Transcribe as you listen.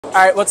All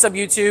right, what's up,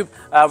 YouTube?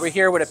 We're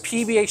here with a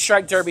PBA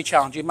Strike Derby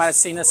Challenge. You might have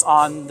seen this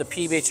on the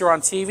PBA Tour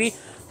on TV.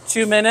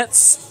 2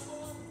 minutes,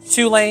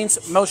 2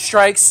 lanes, most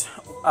strikes,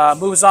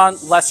 moves on,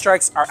 less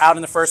strikes are out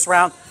in the first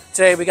round.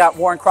 Today we got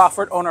Warren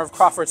Crawford, owner of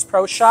Crawford's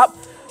Pro Shop.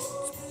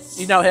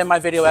 You know him, my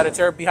video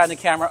editor, behind the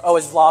camera,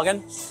 always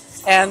vlogging.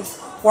 And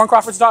Warren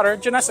Crawford's daughter,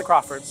 Janessa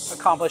Crawford,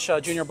 accomplished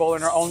junior bowler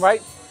in her own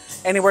right.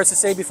 Any words to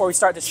say before we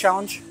start this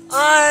challenge?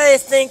 I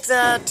think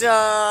that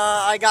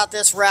I got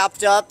this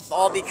wrapped up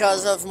all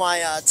because of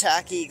my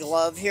tacky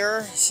glove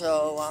here,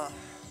 so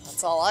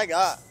that's all I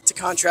got. To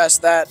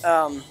contrast that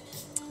thumb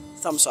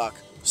sock,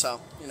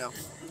 so, you know,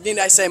 need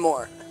I say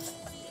more?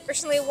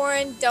 Personally,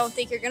 Warren, don't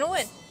think you're going to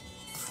win.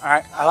 All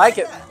right, I like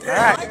it. All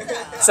right.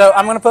 So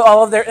I'm going to put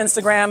all of their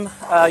Instagram,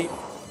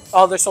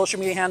 all their social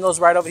media handles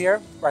right over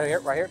here, right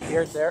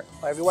here, there,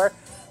 everywhere.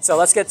 So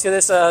let's get to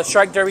this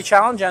Strike Derby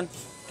Challenge, and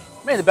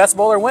may the best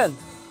bowler win.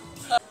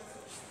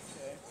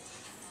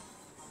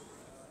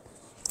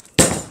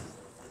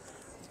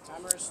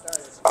 Timer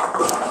started.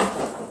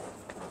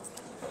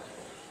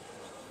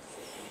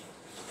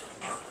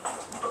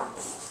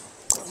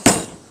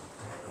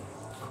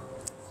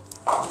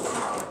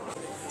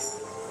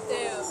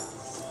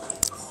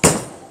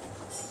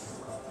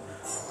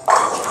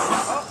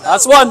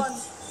 That's one.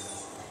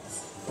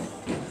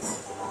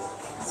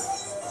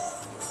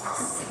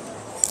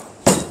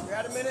 We're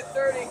at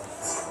 1:30.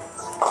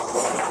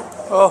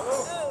 Oh.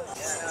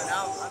 Yeah, no,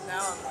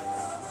 now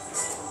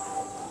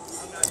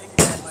I'm not thinking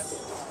that might be.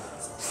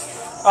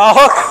 Oh,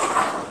 hook.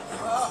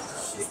 Oh,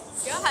 shit.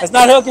 God. It's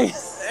not hooking.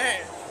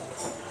 Damn.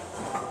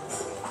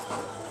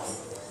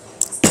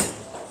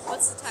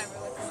 What's the timer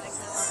looking like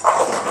now?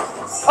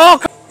 Oh,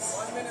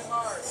 1 minute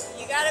mark.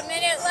 You got a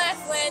minute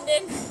left,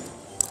 Landon.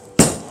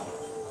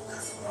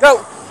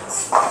 go.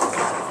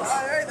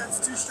 Alright, that's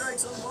 2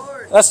 strikes on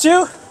board. That's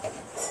 2,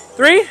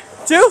 3, 2.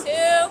 2.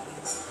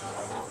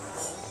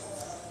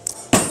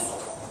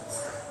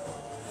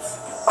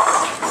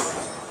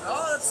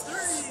 Oh, that's 3.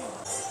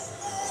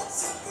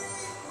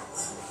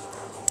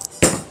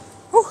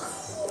 Whew.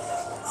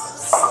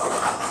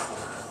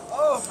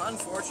 Oh,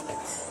 unfortunate.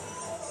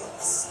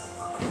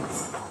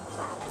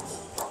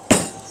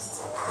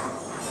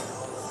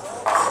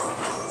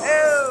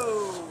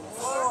 Ew,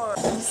 4.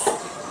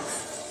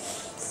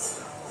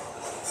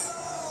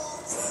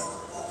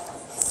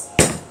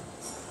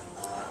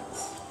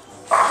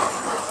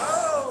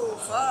 Oh,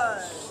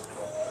 5.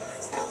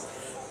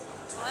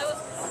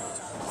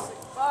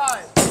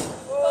 5,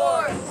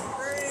 4,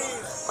 3,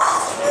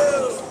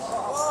 2,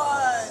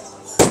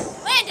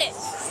 1. Landon.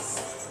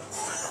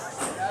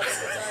 That's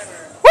the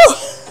timer. Woo.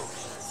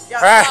 You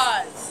got All right.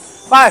 5.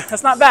 5.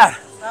 That's not bad.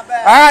 Not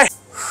bad. All right.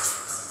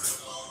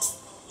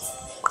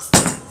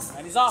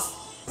 And he's off.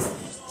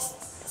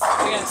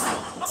 Again,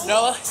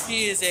 Noah,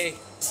 he is a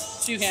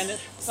two-handed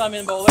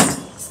thumb-in bowler.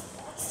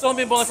 He's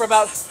only been bowling for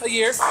about a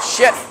year.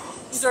 Shit.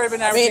 He's already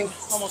been averaging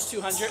almost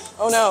 200.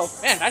 Oh no.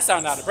 Man, I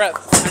sound out of breath.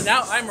 And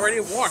now I'm ready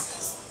to warm.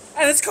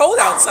 And it's cold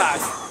outside.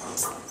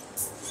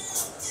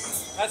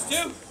 That's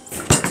 2.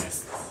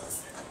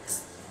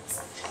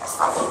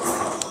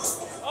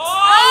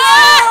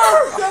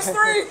 Oh! That's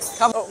 3.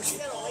 Come on.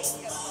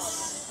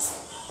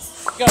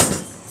 Go.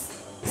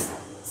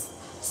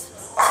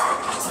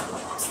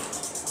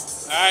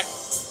 Alright.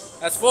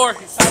 That's 4.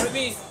 It's time to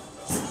be.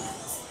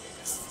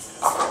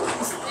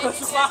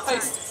 That's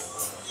 5.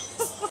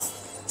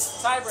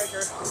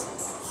 Tiebreaker.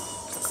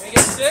 Can you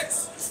get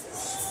 6?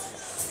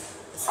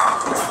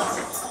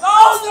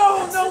 Oh no!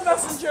 No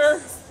messenger!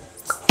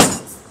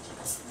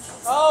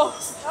 Oh!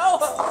 Oh!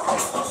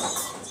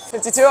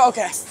 52?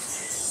 Okay.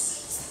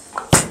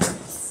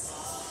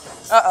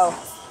 Uh-oh.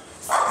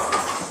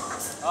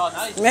 Oh,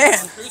 now he's Man.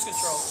 on cruise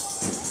control.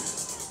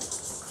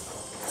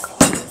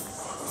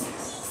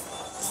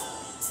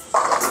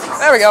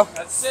 There we go.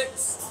 That's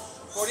 6.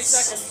 40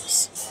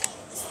 seconds.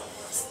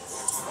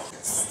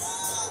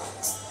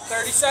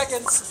 30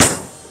 seconds.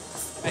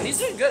 And he's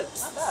doing good.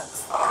 Not bad.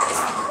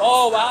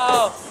 Oh,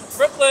 wow.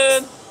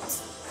 Brooklyn.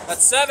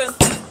 That's 7.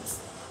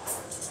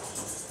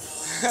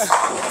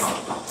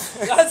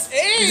 That's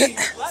 8.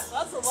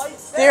 That's a light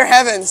 6. Dear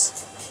heavens.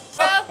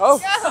 Oh, Go.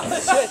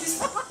 Shit.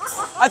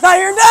 I thought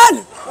you were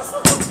done.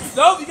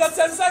 Nope, you got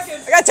 10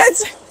 seconds. I got 10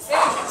 seconds. 8,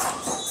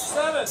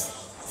 7,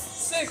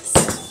 6,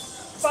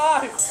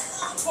 5,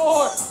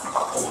 4,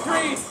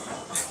 3,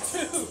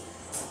 2,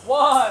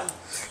 1.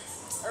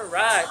 All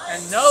right,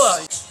 and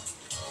Noah.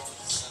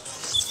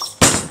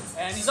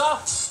 And he's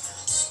off.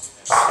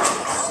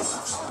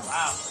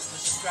 Wow,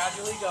 this is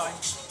gradually going.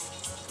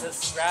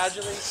 Just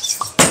gradually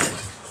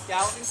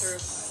galloping through.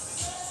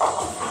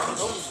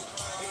 Oh,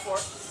 big 4.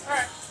 All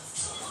right.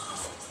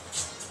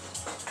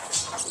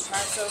 All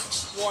right, so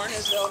Warren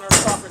is the owner of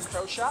Crawford's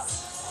Pro Shop.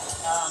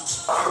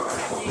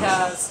 He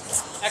has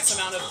X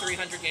amount of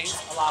 300 games,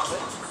 a lot of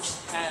it,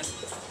 and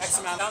X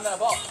amount down that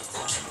ball.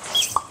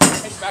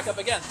 And back up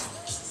again.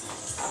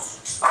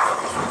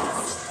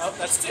 Oh,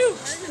 that's 2.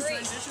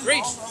 3.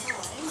 All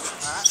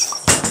right.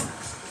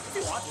 If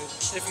you want to.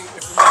 If you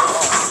remember the ball.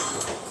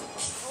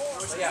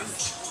 But yeah.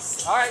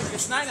 All right,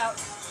 gets 9 out.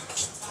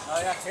 Oh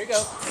yeah, here you go.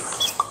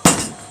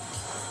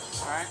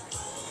 All right.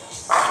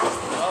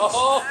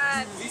 Oh,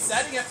 he's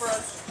setting it for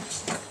us.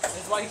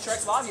 That's why he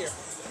strikes a lot here.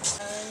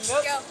 And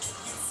go.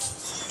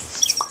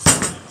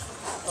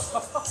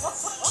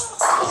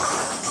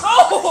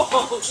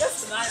 Oh,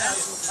 gets 9 out.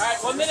 All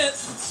right, 1 minute.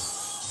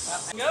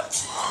 Yep.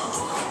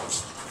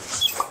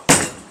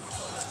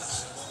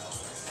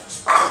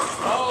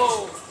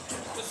 Oh,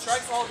 just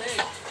strikes all day.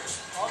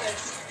 All day.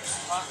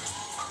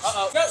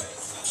 Uh-oh. Go.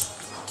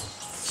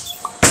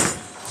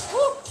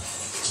 Woo.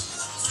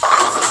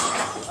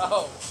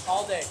 Oh,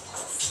 all day.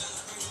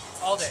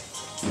 All day.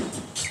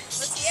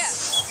 What's he at?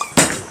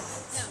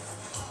 No.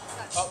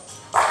 Oh,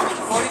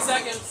 40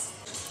 seconds.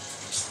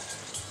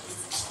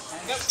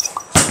 And go.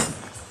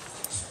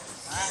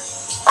 All right.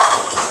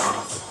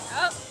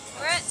 Oh,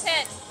 we're at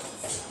 10.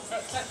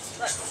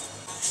 Right.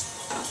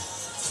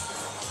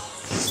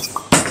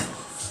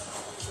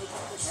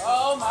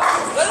 Oh my.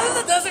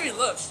 Doesn't even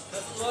look.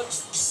 Doesn't look.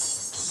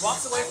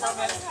 Walks away from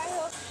it.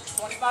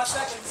 25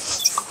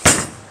 seconds.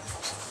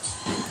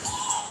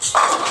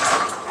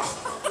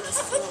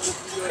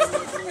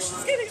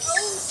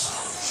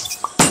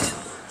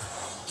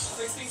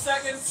 16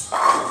 seconds. I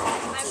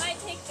might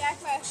take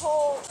back my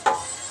whole.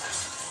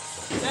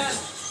 10,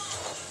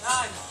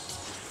 9,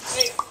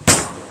 8,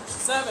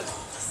 7,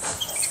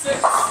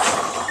 6,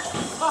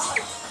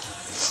 5,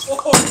 4,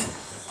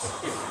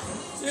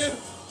 2,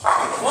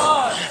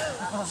 1.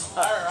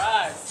 All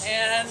right.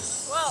 And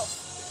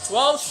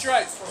 12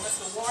 strikes for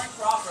Mr. Warren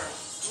Crawford.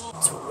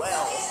 12.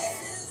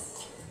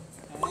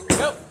 And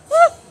go.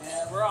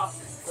 And we're off.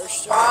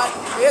 First shot,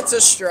 it's a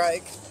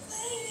strike.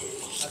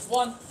 That's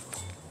 1.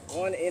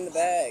 1 in the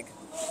bag.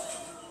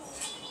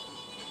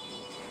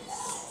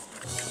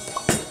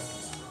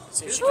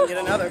 See if she can get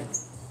another.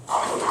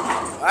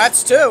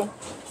 That's 2.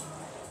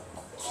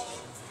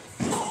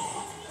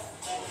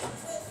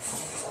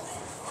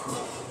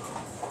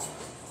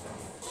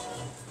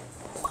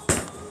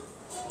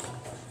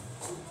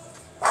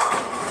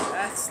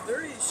 That's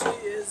 3. She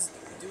is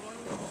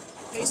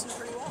pacing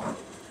pretty well.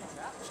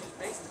 Yeah, she's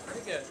pacing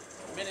pretty good.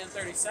 A minute and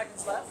 30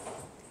 seconds left.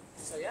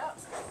 So yeah,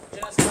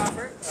 Janice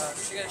Crawford,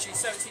 she's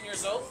 17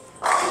 years old.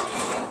 She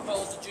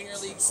holds the junior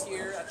leagues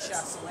here at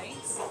Shasta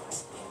Lanes.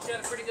 She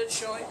had a pretty good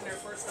showing in her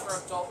first ever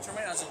adult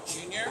tournament as a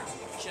junior.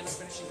 She ended up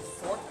finishing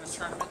 4th in a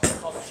tournament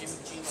called the Jimmy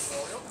G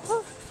Memorial.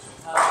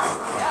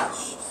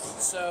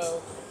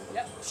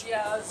 She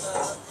has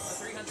a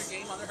 300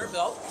 game under her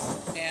belt,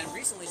 and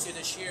recently to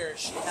this year,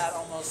 she had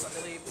almost, I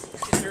believe,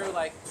 she threw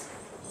like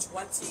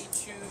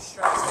 22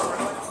 strikes over, I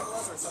think it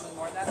was, or something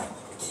more than that.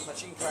 But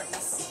she can correct me.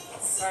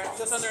 All right,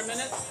 just under a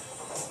minute.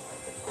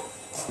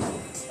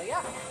 But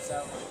yeah,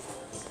 so.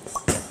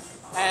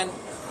 And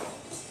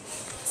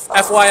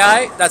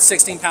FYI, that's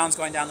 16 pounds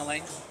going down the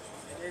lane.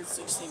 It is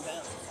 16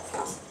 pounds.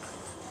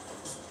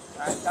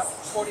 All right, got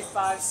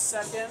 45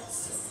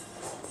 seconds.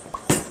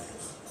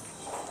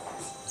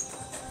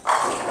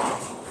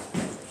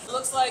 It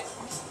looks like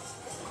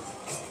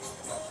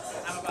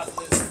I'm about to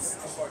lose this,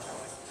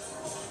 unfortunately.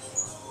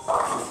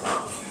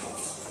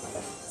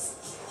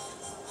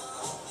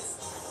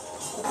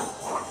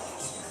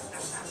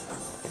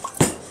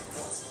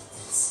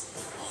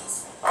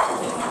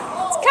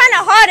 It's kind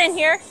of hot in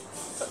here.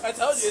 I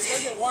told you, it's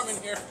going to get warm in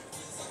here.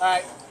 All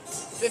right,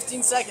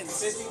 15 seconds.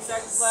 15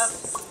 seconds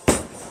left.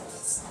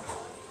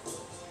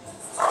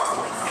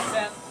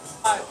 10,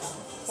 5,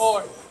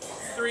 4,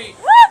 3,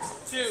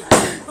 2,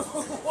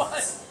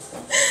 1.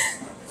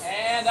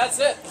 And that's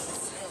it.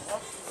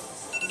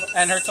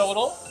 And her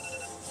total?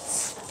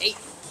 8.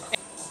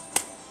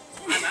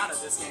 I'm out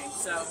of this game,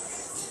 so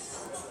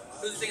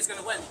who do you think is going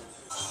to win?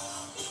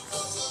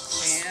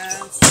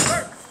 And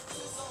start.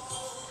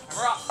 And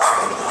we're off.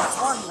 That's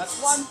 1. That's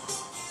 1.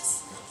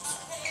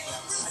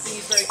 I think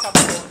he's very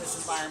comfortable in this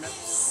environment.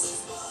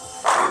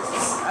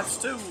 That's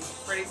 2.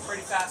 Pretty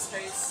fast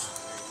pace.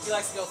 He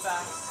likes to go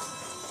fast.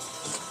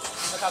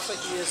 Look how quick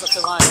he is up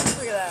the line.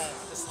 Look at that.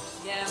 Just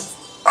yams.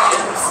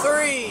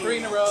 3. 3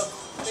 in a row.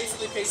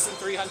 Basically pacing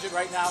 300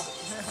 right now.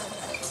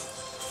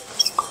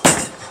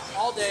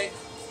 All day.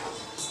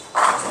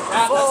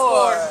 Yeah,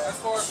 4. That's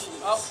 4.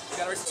 Oh, you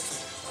gotta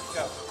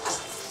go.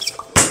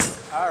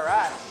 All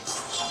right.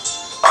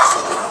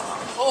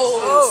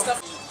 Oh, stuff.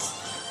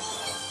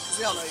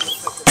 We all know you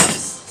picked it up.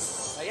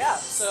 Yeah,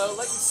 so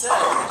like you said,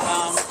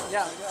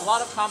 yeah, a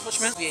lot of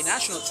accomplishments. The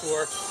national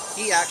tour,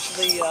 he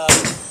actually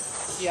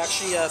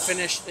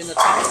finished in the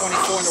top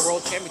 24 in the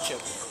World Championship.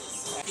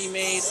 He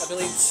made, I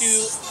believe,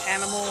 2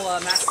 animal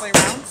match play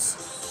rounds,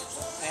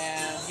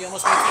 and he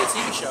almost made it to a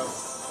TV show.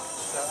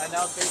 So, and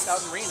that was based out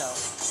in Reno. All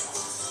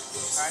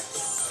right.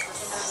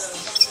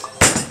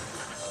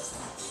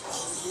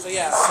 So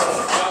yeah, so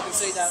I can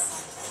say that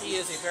he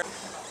is a very.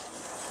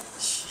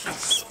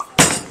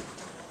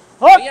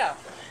 But yeah.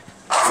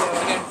 So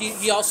again,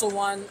 he also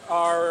won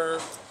our,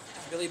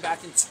 I believe,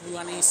 back in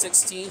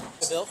 2016.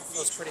 The Bill, it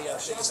was pretty big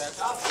event,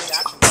 big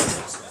action.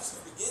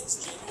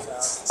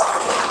 So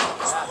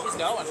yeah, he's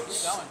going.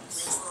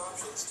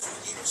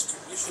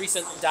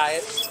 Recent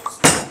diet.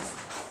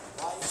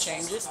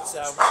 changes.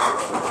 So,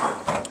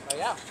 oh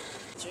yeah.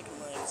 Chicken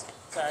wings.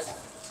 Sorry.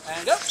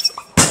 And go.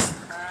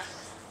 Alright.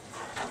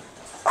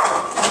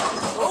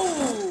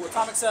 Oh,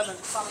 atomic 7.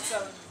 Atomic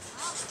 7.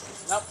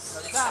 Nope,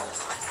 another time.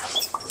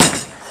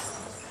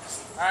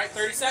 Alright,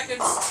 30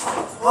 seconds.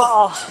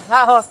 Oh,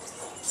 that hooked.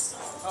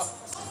 Oh.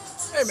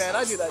 Hey man,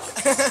 I do that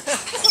shit.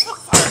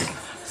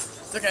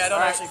 It's okay, I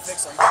don't actually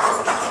fix them.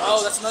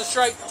 Oh, that's another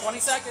strike. 20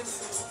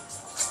 seconds.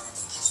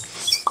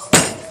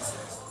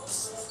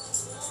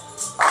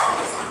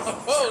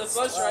 Oh, that's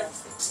another strike.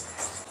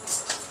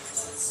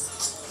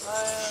 10,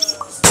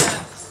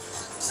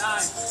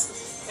 9,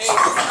 8,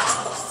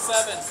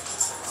 7,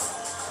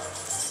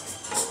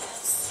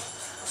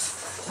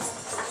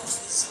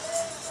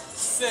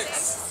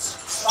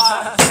 6,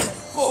 5,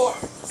 4.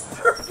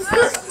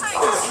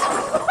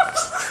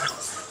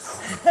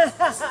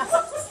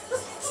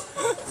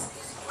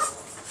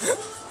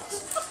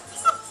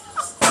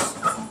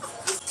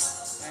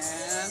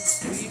 And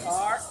we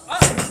are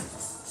up.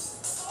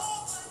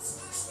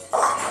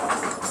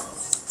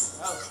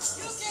 Oh.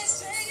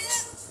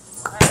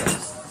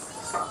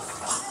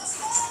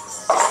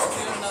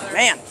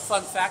 Man.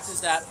 Fun fact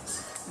is that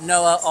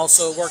Noah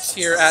also works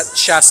here at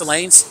Shasta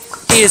Lanes.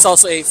 He is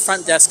also a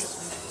front desk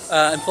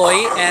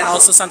employee and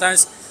also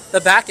sometimes the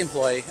back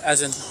employee,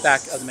 as in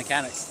back of the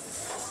mechanic.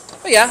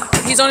 But yeah,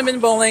 he's only been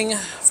bowling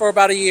for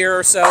about a year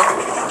or so.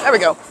 There we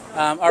go.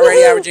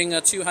 Already averaging a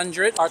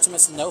 200.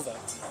 Artemis Nova.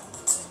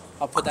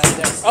 I'll put that in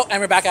there. Oh,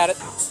 and we're back at it.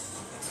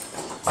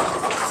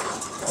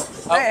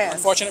 Oh, Man.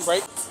 unfortunate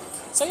break.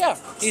 So yeah,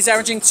 he's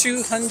averaging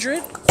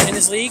 200 in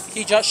his league.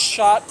 He just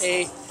shot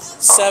a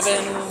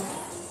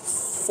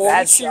 740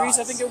 Bad series,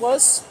 shot. I think it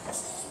was.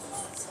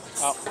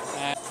 Oh,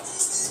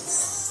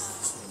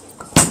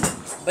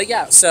 but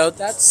yeah, so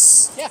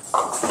that's, yeah.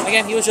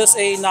 Again, he was just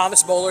a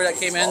novice bowler that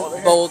came in,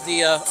 bowled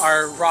the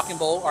our rock and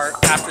bowl, our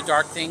after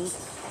dark thing,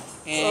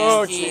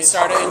 and he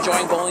started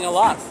enjoying bowling a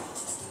lot.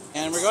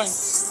 And we're going.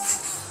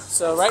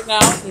 So right now,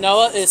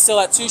 Noah is still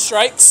at 2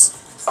 strikes.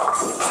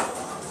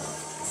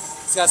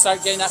 He's got to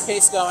start getting that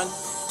pace going.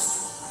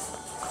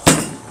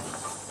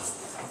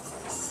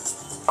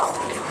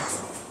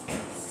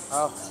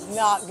 Oh,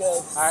 Not good.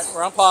 all right,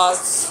 we're on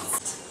pause.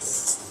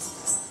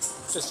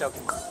 Just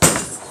joking.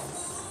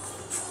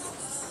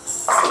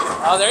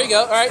 Oh, there you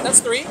go. All right, that's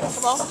 3.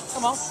 Come on,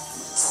 come on.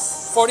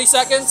 40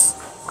 seconds.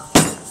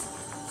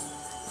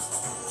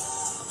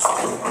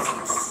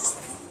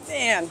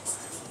 Man.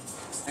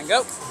 And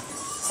go.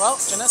 Well,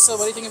 Janessa,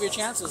 what do you think of your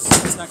chances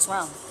this next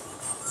round?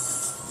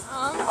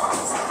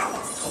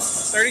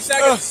 30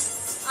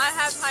 seconds. I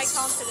have high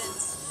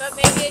confidence, but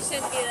maybe it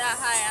shouldn't be that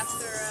high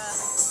after.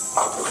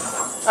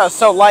 Oh,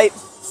 so light.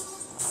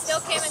 Still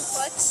came in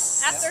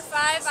clutch. After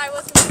 5, I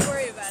wasn't too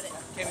worried about it.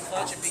 Came in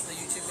clutch and beat the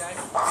YouTube guy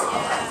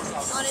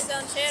Yeah, on his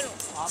own channel.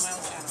 on my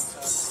own channel. So,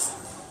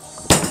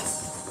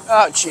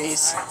 Oh,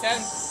 jeez. all right,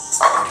 10,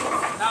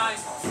 9,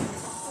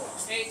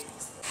 8,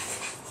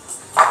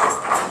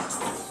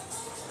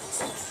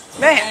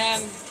 Man.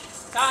 and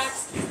time.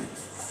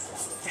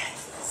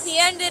 He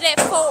ended at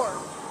 4.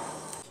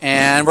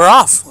 And we're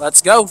off.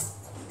 Let's go.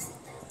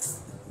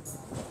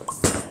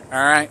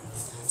 All right.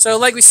 So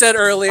like we said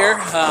earlier,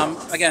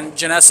 again,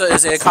 Janessa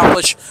is an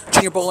accomplished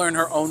junior bowler in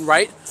her own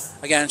right.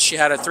 Again, she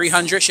had a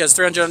 300. She has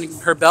 300 on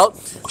her belt.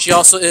 She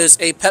also is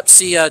a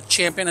Pepsi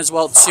champion as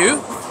well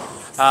too.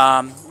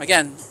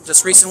 Again,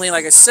 just recently,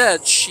 like I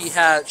said, she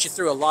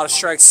threw a lot of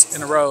strikes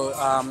in a row.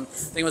 I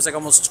think it was like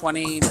almost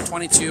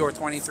 22 or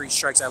 23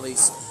 strikes at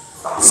least.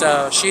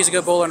 So she's a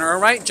good bowler in her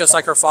own right, just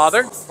like her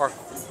father, or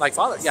like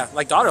father, yeah,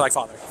 like daughter, like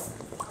father,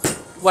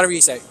 whatever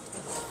you say.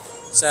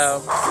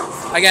 So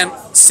again,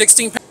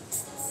 16.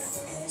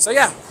 So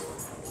yeah.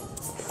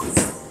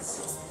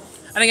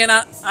 And again,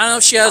 I don't know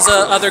if she has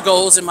other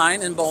goals in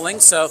mind in bowling.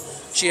 But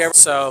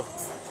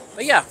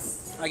yeah,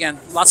 again,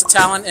 lots of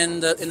talent in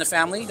the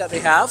family that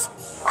they have.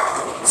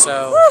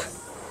 So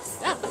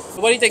yeah.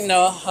 What do you think,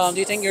 Noah? Do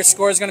you think your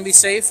score is going to be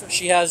safe?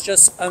 She has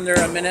just under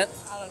a minute.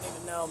 I don't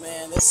even know,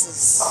 man. This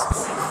is.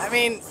 I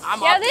mean,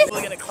 I'm Yeah,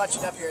 obviously gonna clutch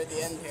it up here at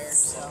the end here.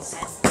 So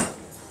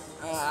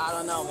I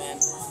don't know, man.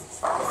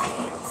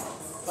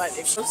 But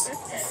if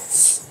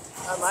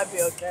I might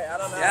be okay. I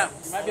don't know. Yeah,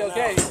 you might be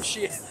okay.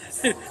 She's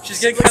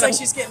getting Looks kind like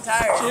she's getting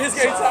tired. She is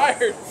getting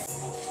tired.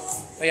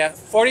 But yeah,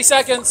 40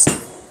 seconds.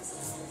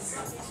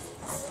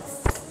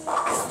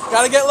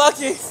 Gotta get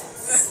lucky.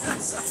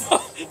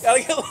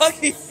 Gotta get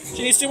lucky.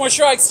 She needs 2 more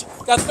strikes.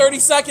 Got 30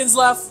 seconds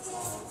left.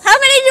 How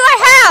many do I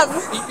have?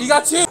 You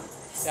got 2.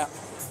 Yeah.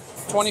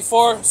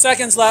 24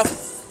 seconds left.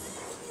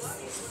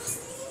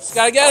 Just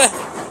gotta get it.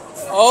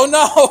 Oh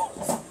no.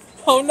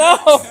 Oh no.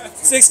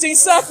 16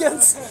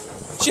 seconds.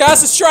 She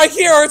has to strike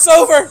here or it's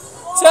over.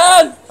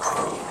 10.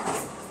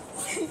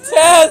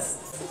 10.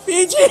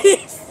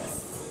 PG.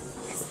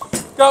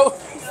 Go.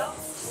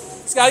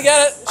 Just gotta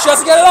get it. She has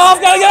to get it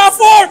off. Gotta get off.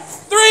 4,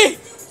 3,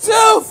 2, 1.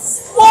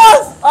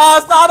 Oh,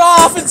 it's not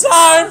off in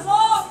time.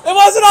 It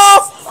wasn't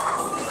off.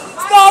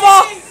 It's not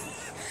off.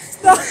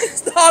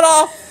 It's not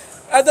off.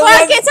 At the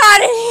Clark, it's out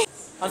of here.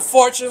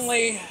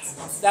 Unfortunately,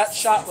 that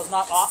shot was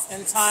not off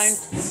in time.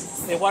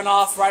 It went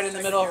off right in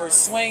the middle of her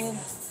swing.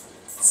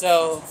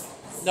 So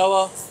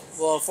Noah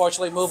will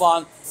unfortunately move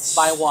on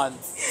by 1.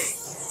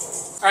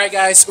 All right,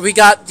 guys, we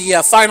got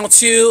the final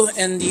 2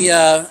 in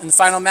the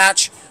final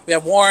match. We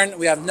have Warren,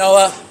 we have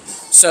Noah.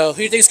 So who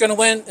do you think is going to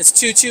win? It's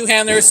 2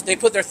 two-handers. They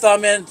put their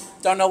thumb in.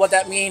 Don't know what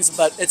that means,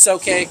 but it's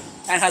okay.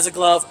 And has a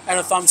glove and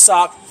a thumb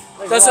sock.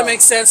 Doesn't make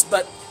sense,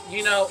 but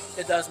you know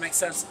it does make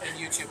sense in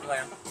YouTube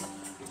land.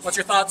 What's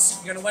your thoughts?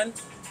 You going to win?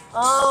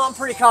 I'm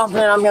pretty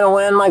confident I'm going to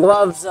win. My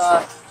glove's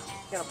going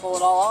to pull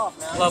it all off,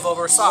 man. Glove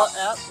over sock.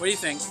 Yep. What do you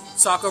think?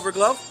 Sock over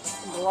glove?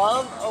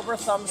 Glove over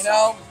thumb You sock.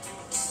 know,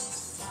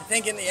 I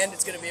think in the end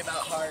it's going to be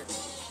about heart.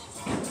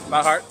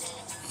 About heart?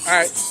 All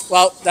right.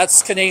 Well,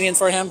 that's Canadian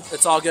for him.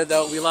 It's all good,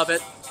 though. We love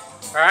it.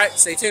 All right.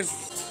 Stay tuned.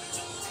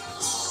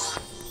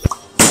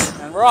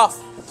 And we're off.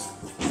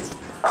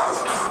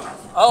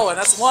 Oh, and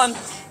that's 1.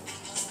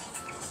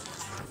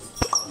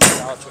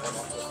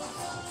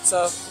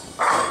 So,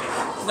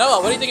 Noah,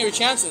 what do you think of your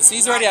chances?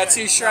 He's already at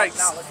 2 strikes.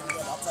 Not looking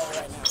good, I'll tell you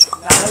right now.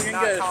 Not looking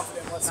good.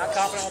 Confident whatsoever. Not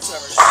confident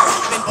whatsoever.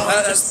 I've been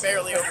bowling just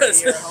barely over the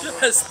year.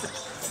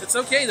 It's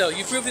okay though.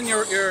 You've proven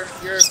you're a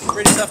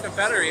pretty tough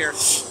competitor here.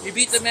 You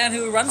beat the man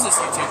who runs this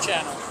YouTube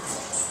channel.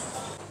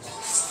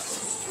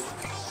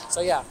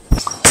 So yeah.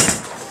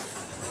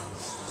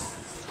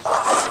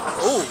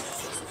 Ooh.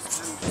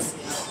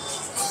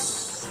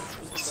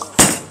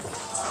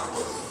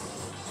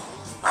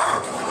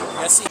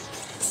 Yes.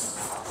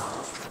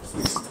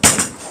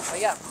 But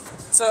yeah.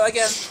 So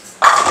again,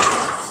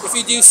 if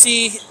you do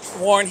see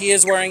Warren, he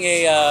is wearing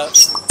a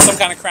some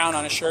kind of crown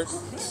on his shirt.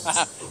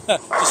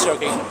 Just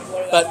joking.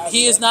 But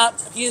he is not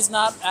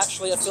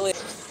actually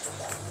affiliated.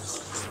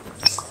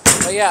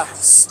 But yeah.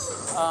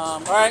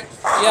 All right.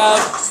 Yeah,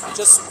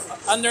 just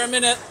under a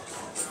minute.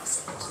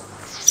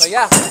 But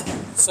yeah.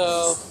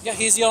 So yeah,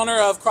 he's the owner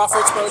of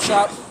Crawford's Pro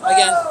Shop.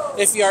 Again,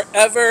 if you are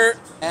ever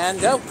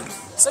and go.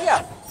 So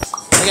yeah.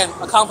 Again,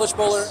 accomplished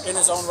bowler in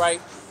his own right.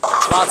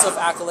 Lots of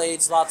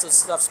accolades, lots of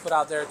stuff's put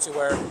out there to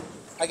where,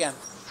 again,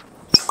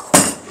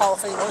 Hall of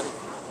Fame worthy.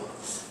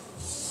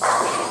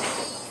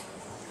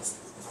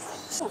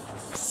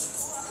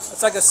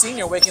 It's like a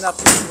senior waking up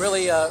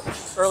really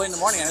early in the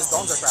morning and his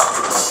bones are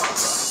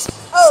cracked.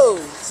 Oh!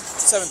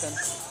 7 pin.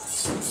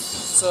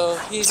 So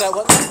he's at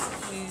what?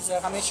 He's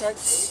at how many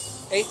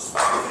strikes? 8?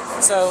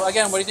 So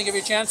again, what do you think of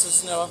your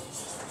chances, Noah?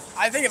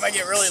 I think if I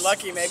get really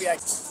lucky, maybe I...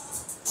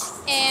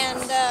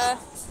 And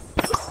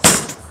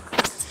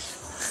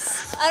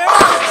I don't know.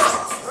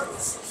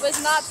 Was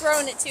not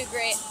throwing it too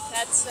great.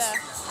 That's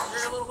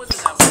You're a little winded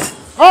that way.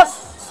 Up.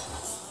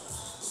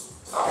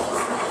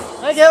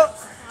 Thank you.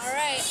 all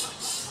right.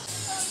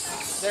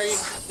 There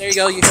you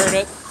go. You heard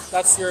it.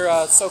 That's your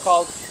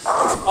so-called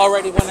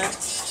already winner.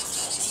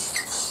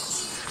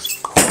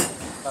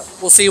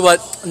 We'll see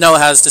what Noah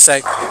has to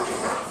say.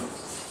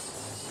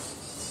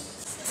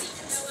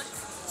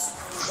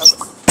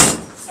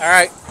 All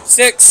right.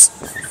 6,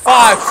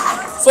 5,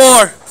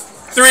 4,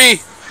 3,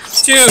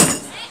 2,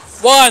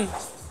 1.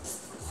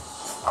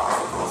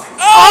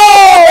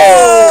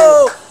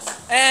 Oh!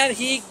 And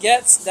he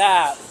gets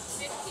that.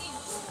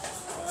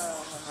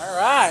 All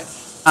right.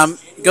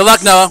 Good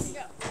luck, Noah.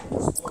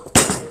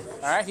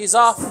 All right, he's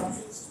off.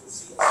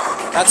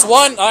 That's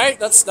 1. All right,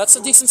 that's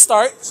a decent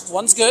start.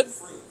 1's good.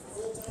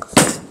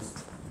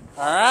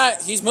 All right,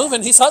 he's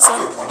moving. He's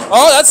hustling.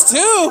 Oh, that's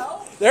 2.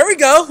 There we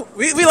go.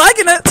 We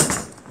liking it.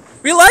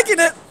 We liking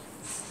it.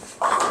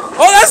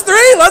 Oh, that's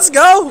 3. Let's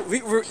go.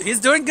 He's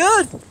doing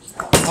good.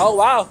 Oh,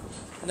 wow.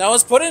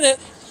 Noah's putting it.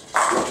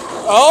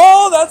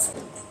 Oh, that's...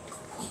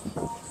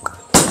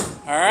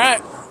 All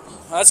right.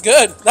 That's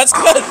good. That's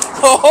good.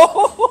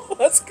 Oh,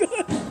 that's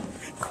good.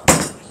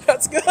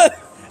 That's good.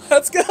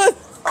 That's good.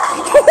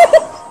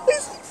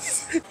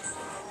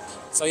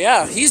 So,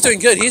 yeah, he's doing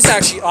good. He's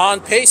actually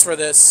on pace for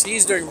this.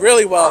 He's doing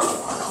really well.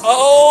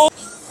 Oh.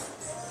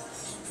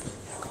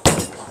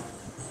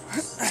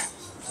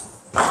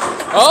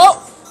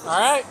 Oh. All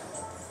right.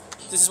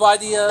 This is why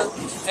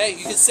hey,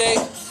 you can say,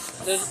 all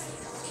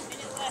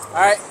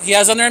right, he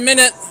has another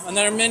minute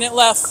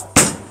left.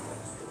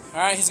 All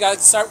right, he's got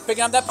to start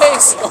picking up that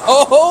pace.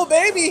 Oh,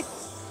 baby.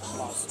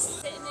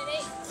 Sitting at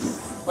 8.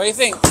 What do you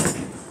think?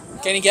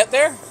 Can he get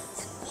there?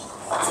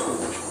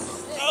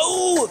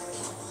 Oh!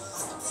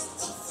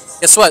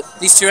 Guess what?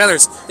 These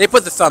two-handers, they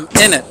put the thumb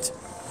in it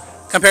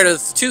compared to the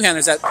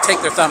two-handers that take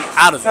their thumb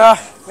out of it.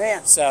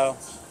 Man. So,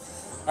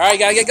 all right,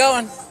 gotta get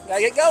going.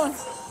 Gotta get going.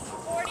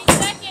 40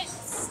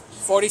 seconds.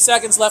 40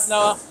 seconds left,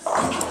 Noah.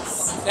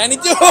 Can he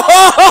do it?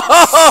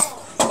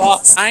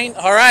 Boss. 9.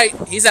 All right,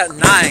 he's at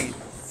 9.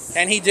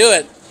 Can he do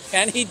it?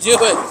 Can he do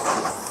it?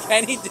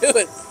 Can he do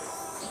it?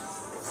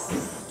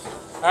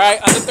 All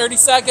right, under 30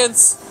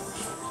 seconds.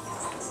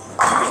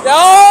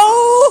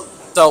 No!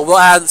 So we'll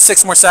add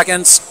 6 more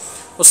seconds.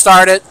 We'll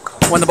start it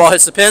when the ball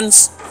hits the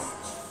pins.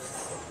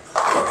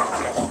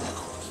 All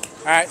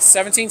right,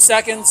 17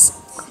 seconds.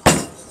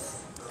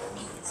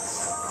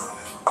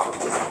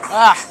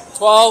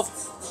 12.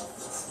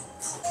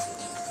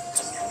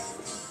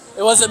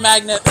 It was a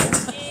magnet.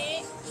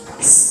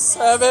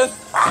 7.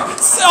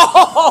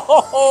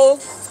 Oh,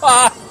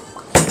 5.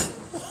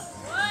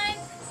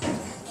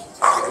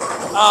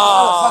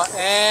 Oh,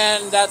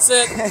 and that's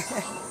it.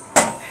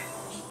 All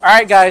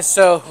right, guys,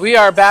 so we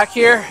are back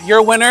here.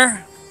 Your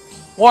winner,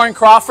 Warren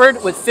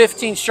Crawford, with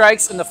 15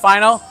 strikes in the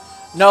final.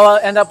 Noah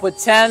ended up with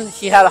 10.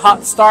 He had a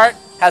hot start,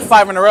 had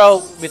 5 in a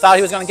row. We thought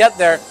he was going to get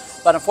there,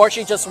 but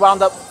unfortunately just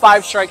wound up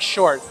 5 strikes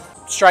short.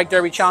 Strike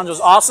Derby Challenge was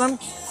awesome.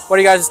 What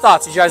are you guys'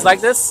 thoughts? Did you guys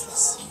like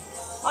this?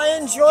 I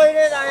enjoyed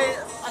it.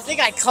 I think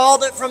I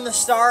called it from the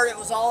start. It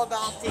was all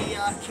about the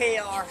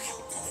KR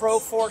Pro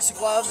Force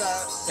glove.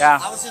 Yeah.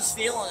 I was just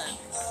feeling it.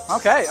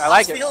 Okay, I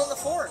like it. Feeling the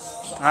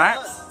force. All right.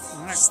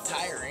 It's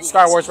tiring.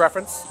 Star Wars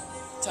reference.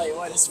 Tell you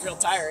what, it's real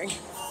tiring.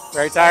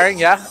 Very tiring,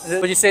 yeah.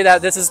 Would you say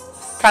that this is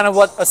kind of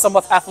what a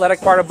somewhat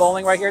athletic part of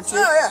bowling right here too?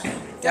 Oh yeah,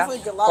 definitely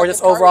Yeah? good. Lot Or of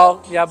just good cardio.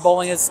 overall, yeah,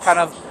 bowling is kind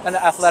of an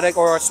athletic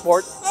or a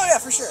sport? Oh yeah,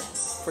 for sure.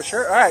 For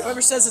sure, all right.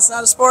 Whoever says it's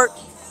not a sport,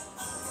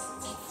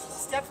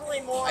 It's definitely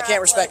more. I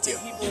can't respect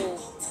athletic you. than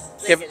People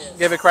think it is.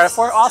 Give it credit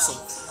for it, awesome.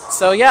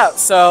 So yeah,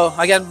 so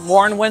again,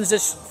 Warren wins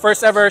this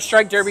first ever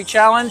Strike Derby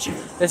Challenge.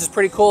 This is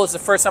pretty cool. It's the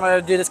first time I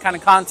do this kind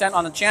of content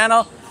on the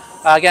channel.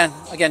 Again,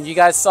 you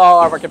guys saw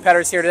our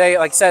competitors here today.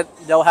 Like I said,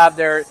 they'll have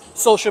their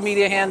social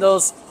media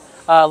handles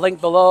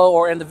linked below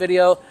or in the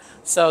video.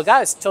 So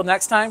guys, till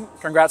next time,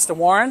 congrats to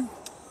Warren.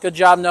 Good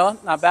job, Noah.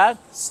 Not bad.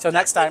 Till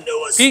next time.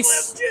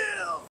 Peace.